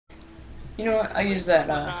You know what? I use that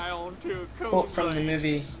quote from the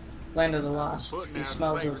movie Land of the Lost. He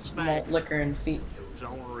smells of malt liquor and feet. Those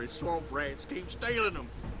ornery swamp rats keep stealing them.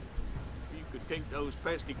 If you could keep those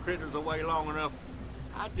pesky critters away long enough,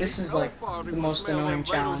 I This didn't is know like Boggy the would most smell annoying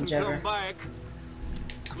them rails and challenge ever. come back.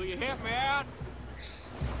 Will you help me out?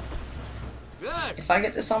 Good. If I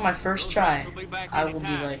get this on my first Those try, rats will be back I will be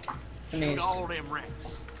anytime. like Shoot amazed. all them rats.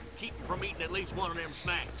 Keep them from eating at least one of them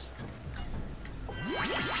snacks.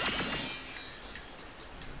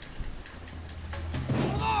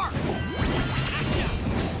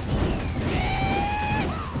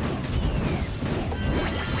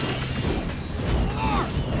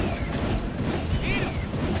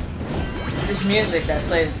 This music that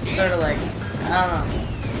plays, it's sort of like, I don't know.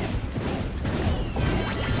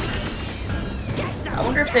 I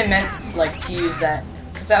wonder if they meant like to use that,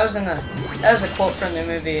 because that was a quote from the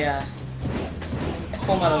movie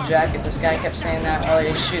Full Metal Jacket. This guy kept saying that while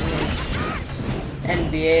he was shooting his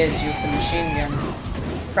NVAs with the machine gun,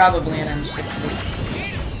 probably an M60.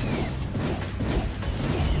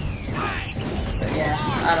 But yeah,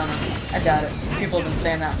 I don't know. I doubt it. People have been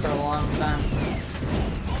saying that for a long time.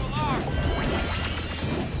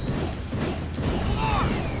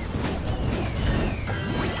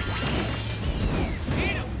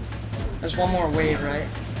 There's one more wave, right?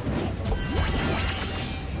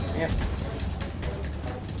 Yep.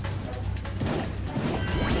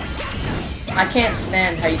 I can't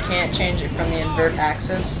stand how you can't change it from the invert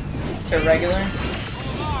axis to regular.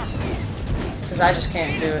 Because I just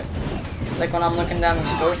can't do it. Like when I'm looking down the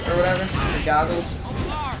scope or whatever, the goggles.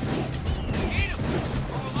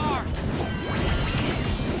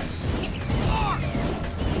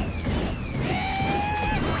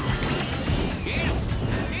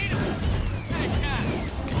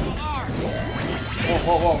 Yeah.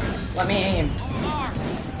 Whoa, whoa, whoa. Let me aim.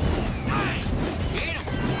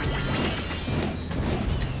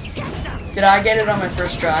 Did I get it on my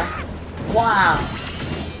first try? Wow.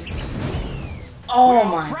 Oh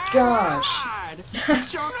my gosh.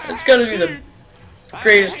 That's gotta be the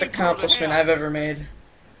greatest accomplishment I've ever made.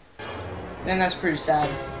 And that's pretty sad,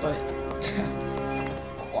 but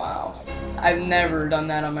wow. I've never done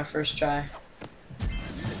that on my first try.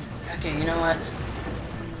 Okay, you know what?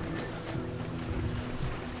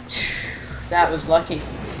 That was lucky,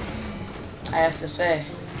 I have to say.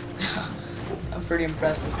 I'm pretty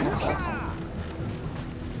impressed with myself.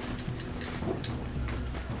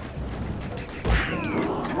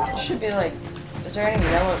 It should be like, is there any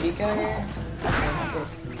yellow eco here? Okay, good.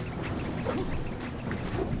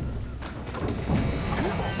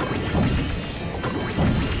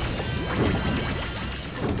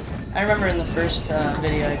 I remember in the first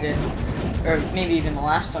video I did, or maybe even the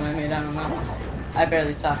last one I made, I don't know, I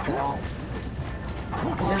barely talked at all.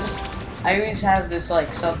 Because I always have this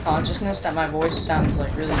like subconsciousness that my voice sounds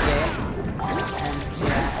like really gay, and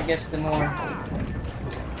yeah, I guess the more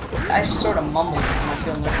I just sort of mumble when I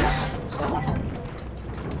feel nervous, so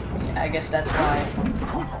yeah, I guess that's why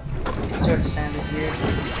it sort of sounded weird.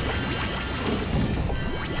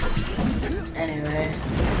 Anyway,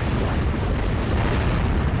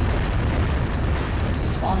 this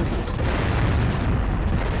is fun.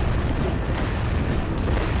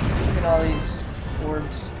 Look at all these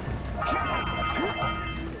orbs.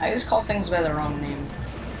 I always call things by the wrong name.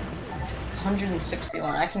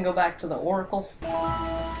 161. I can go back to the Oracle,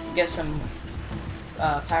 get some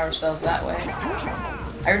power cells that way.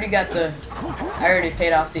 I already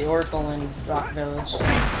paid off the Oracle in Rock Village, so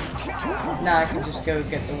now I can just go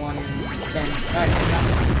get the one in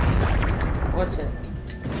what's it?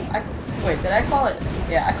 Wait, did I call it?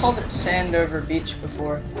 Yeah, I called it Sandover Beach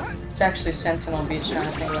before. It's actually Sentinel Beach now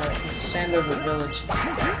I think about it. It's Sandover Village.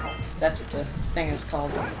 That's what the thing is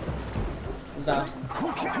called. The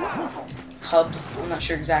hub. I'm not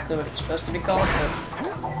sure exactly what it's supposed to be called, but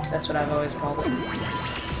that's what I've always called it.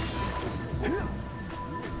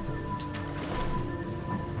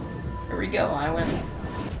 Here we go, I win.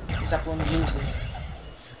 Zeppelin loses.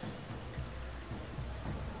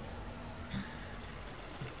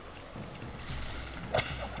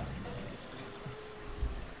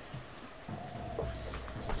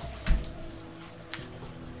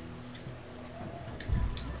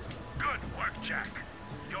 Jak.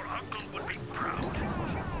 Your uncle would be proud.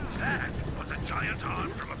 That was a giant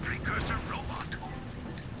arm from a precursor robot.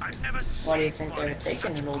 I've never Why do you think they were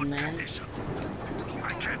taking it, old man? I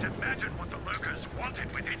can't imagine what the lurkers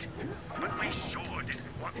wanted with it, but we sure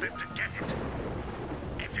didn't want them to get it.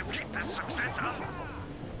 If you keep this success up,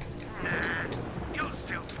 nah, you'll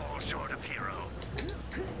still fall short of hero.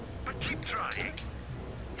 But keep trying.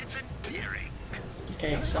 It's endearing.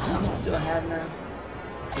 Okay, so how many do I have now?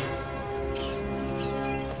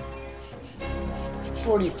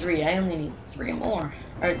 43. I only need 3 more.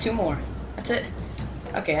 Or 2 more. That's it.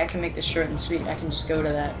 Okay, I can make this short and sweet. I can just go to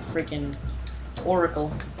that freaking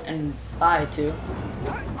Oracle and buy 2. Or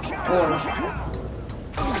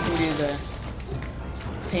I can do the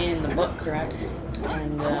pain in the butt crap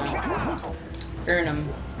and earn them.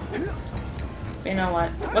 But you know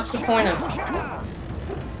what? What's the point of...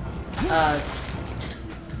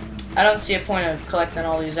 I don't see a point of collecting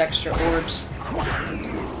all these extra orbs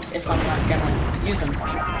if I'm not gonna use them.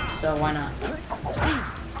 So why not?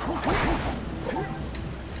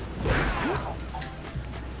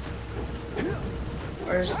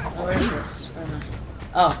 Where's this? Where am I?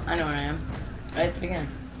 Oh, I know where I am. Right at the beginning.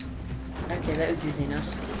 Okay, that was easy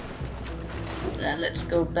enough. Now let's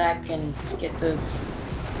go back and get those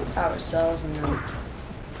power cells and then...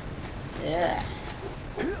 Yeah.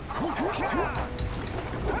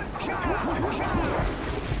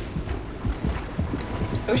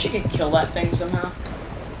 I wish you could kill that thing somehow.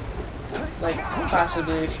 Like,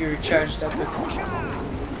 possibly if you were charged up with...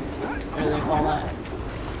 What do they call that?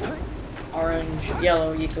 Orange,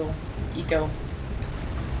 yellow, eco.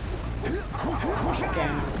 Okay,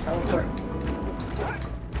 teleport.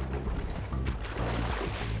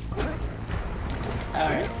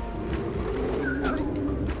 Alright.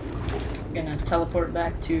 Gonna teleport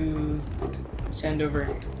back to Sandover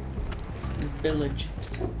Village.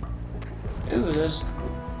 Ooh, those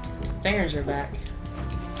fingers are back.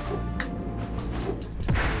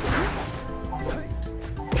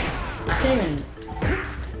 I can't even...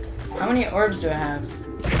 How many orbs do I have?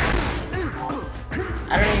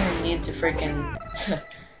 I don't even need to freaking...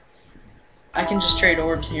 I can just trade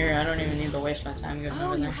orbs here. I don't even need to waste my time going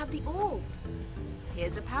over there. Oh, you have the orbs.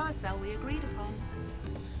 Here's a power cell we agreed upon.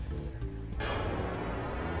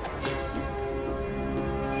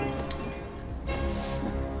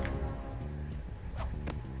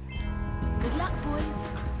 Good luck, boys.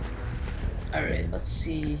 Alright, let's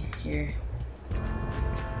see here.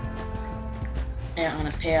 Yeah, I'm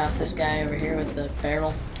gonna pay off this guy over here with the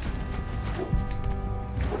barrel.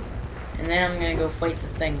 And then I'm gonna go fight the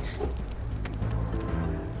thing.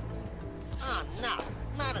 Oh no,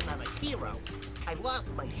 not another hero. I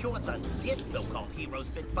lost my shorts on this so-called hero's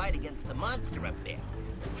big fight against the monster up there.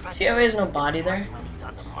 See how he has no body there? He's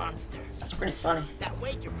on the monster. That's pretty funny. That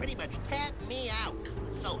way you pretty much tapped me out.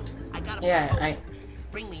 So, I gotta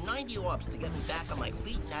bring me 90 orbs to get me back on my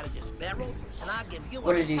feet and out of this barrel, and I'll give you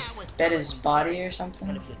What did he power bet cell his and body or And something?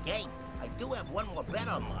 if you're game, I do have one more bet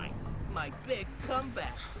on mine. My big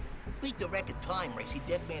comeback. Beat the record time race,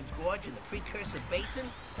 Dead Man's Gorge in the Precursor Basin,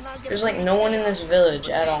 and I'll get... There's like no one in this village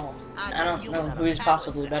at all. I don't know who he's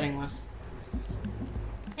possibly betting with.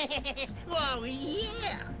 Oh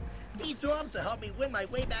yeah! These orbs will help me win my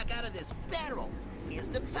way back out of this barrel. Here's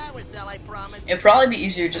the power cell I promised. It'd probably be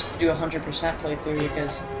easier just to do a 100% playthrough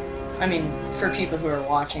because, I mean, for people who are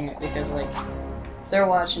watching it, because like, if they're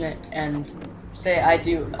watching it and say I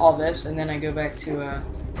do all this and then I go back to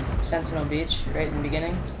Sentinel Beach right in the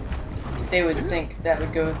beginning, they would think that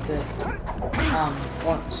would go with the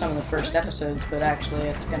some of the first episodes, but actually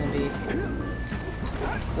it's gonna be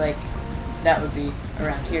like that would be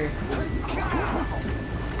around here,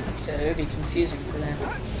 so it would be confusing for them.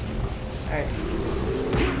 Alright.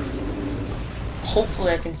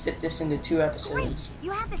 Hopefully I can fit this into 2 episodes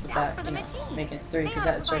You have the without, stuff for the machine. making it 3, because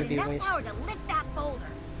that would sort of be a waste. Power to lift that boulder.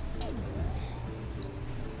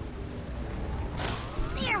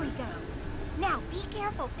 There we go. Now be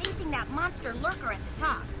careful facing that monster lurker at the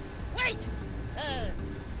top. Wait!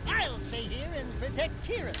 I'll stay here and protect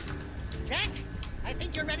Kira. Jack, I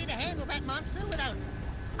think you're ready to handle that monster without...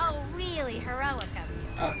 Oh, really heroic of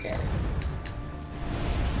you. Okay.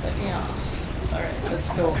 Let me off. Alright, let's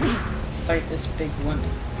go fight this big wimp.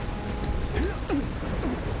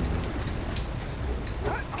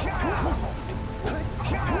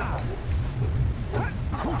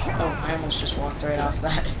 Oh, I almost just walked right off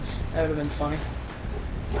that. That would have been funny.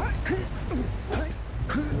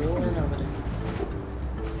 Rolling over there.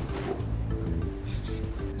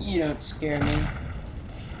 You don't scare me.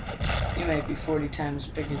 You might be 40 times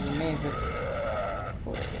bigger than me, but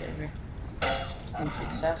whatever. Think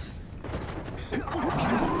it's Seth. Yeah,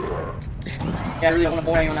 I really don't want to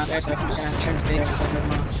bore anyone out there, so I'm just gonna have to trim this video and put it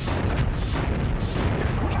on.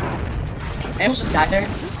 I almost just died there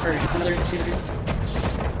for another super dude.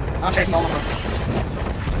 I'll try to keep all my health.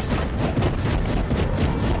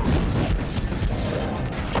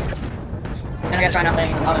 And I gotta try not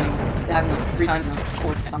letting anyone out of me. They have me 3 times now,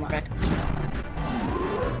 4 if I'm not right.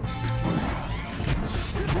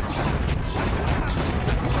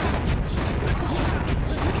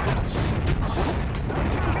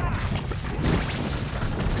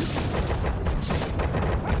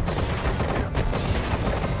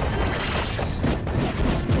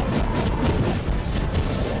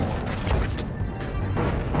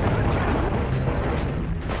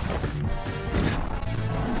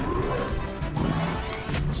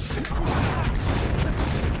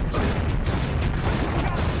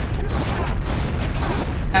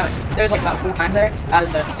 there's like about 4 times there out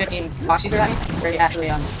of the 15 box he threw at me, where he actually,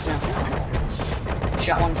 you know,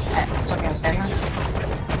 shot one at something I was standing on.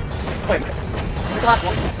 Wait, is this the last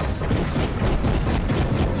one?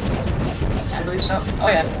 I believe so. Oh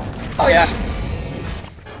yeah. Oh yeah.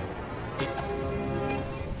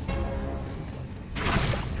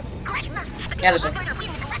 Yeah, there's a...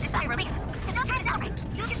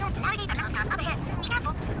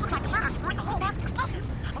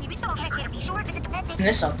 And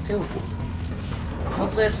this up too.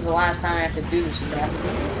 Hopefully this is the last time I have to do this crap.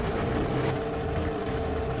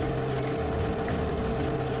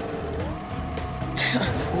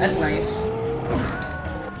 That's nice.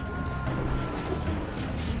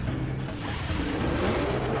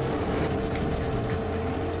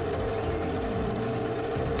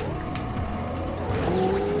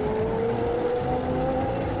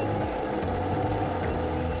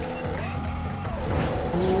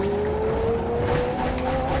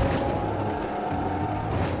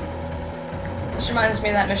 This reminds me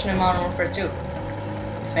of that mission in Modern Warfare 2.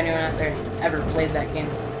 If anyone out there ever played that game.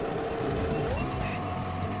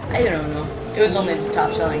 I don't know. It was only the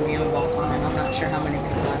top selling game of all time. I'm not sure how many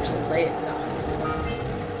people actually play it though.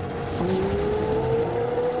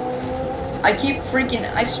 I keep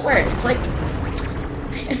freaking, I swear, it's like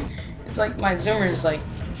it's like my zoomer's like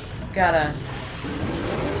got a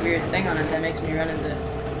weird thing on it that makes me run into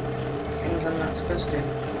things I'm not supposed to.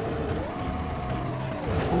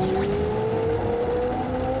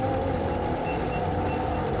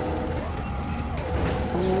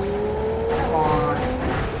 Come on.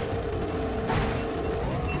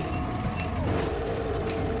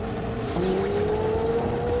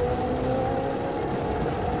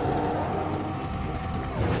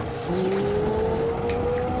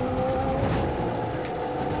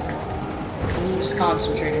 Just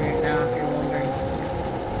concentrating right now, if you're wondering.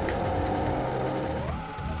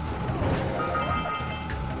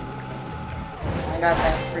 I got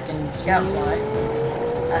that freaking scout fly.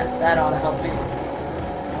 That ought to help me.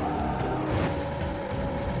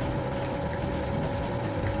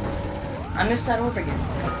 I missed that orb again.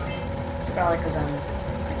 Probably because I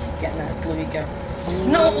keep getting that blue eco.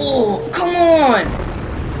 No! Come on!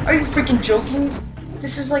 Are you freaking joking?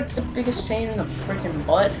 This is like the biggest pain in the freaking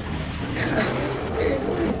butt.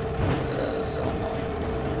 Seriously? So annoying.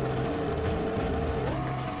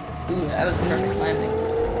 Ooh, that was a perfect landing.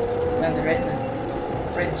 Landed right in the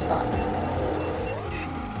right spot.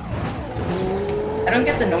 I don't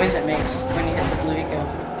get the noise it makes when you hit the blue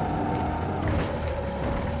eco.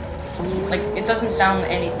 Like, it doesn't sound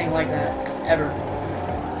anything like that, ever.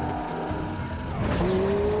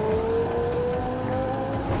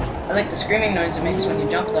 I like the screaming noise it makes when you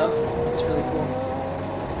jump, though. It's really cool.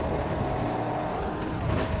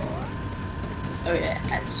 Oh yeah,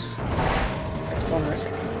 that's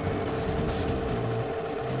wonderful.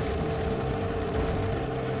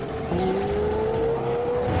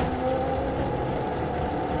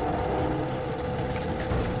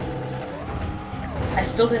 I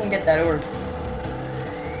still didn't get that orb.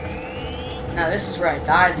 Now this is where I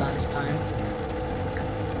died last time.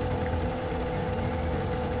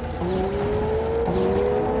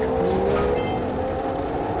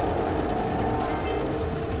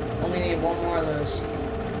 Only need one more of those.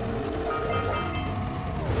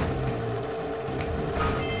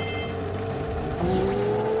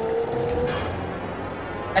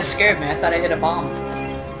 That scared me. I thought I hit a bomb.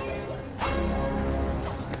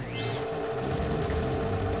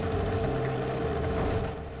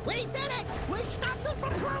 We did it! We stopped them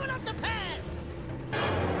from blowing up the pad!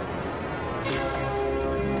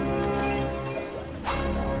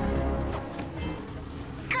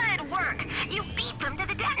 Good work. You beat them to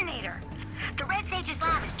the detonator. The Red Sage's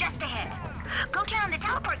lab is just ahead. Go down the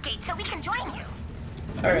teleport gate so we can join you.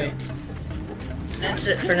 Alright. That's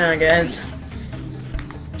it for now, guys.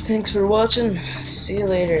 Thanks for watching. See you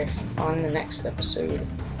later on the next episode.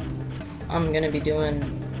 I'm gonna be doing,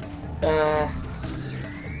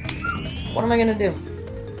 what am I gonna do?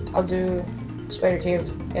 I'll do Spider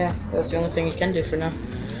Cave. Yeah, that's the only thing you can do for now.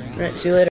 Alright, see you later.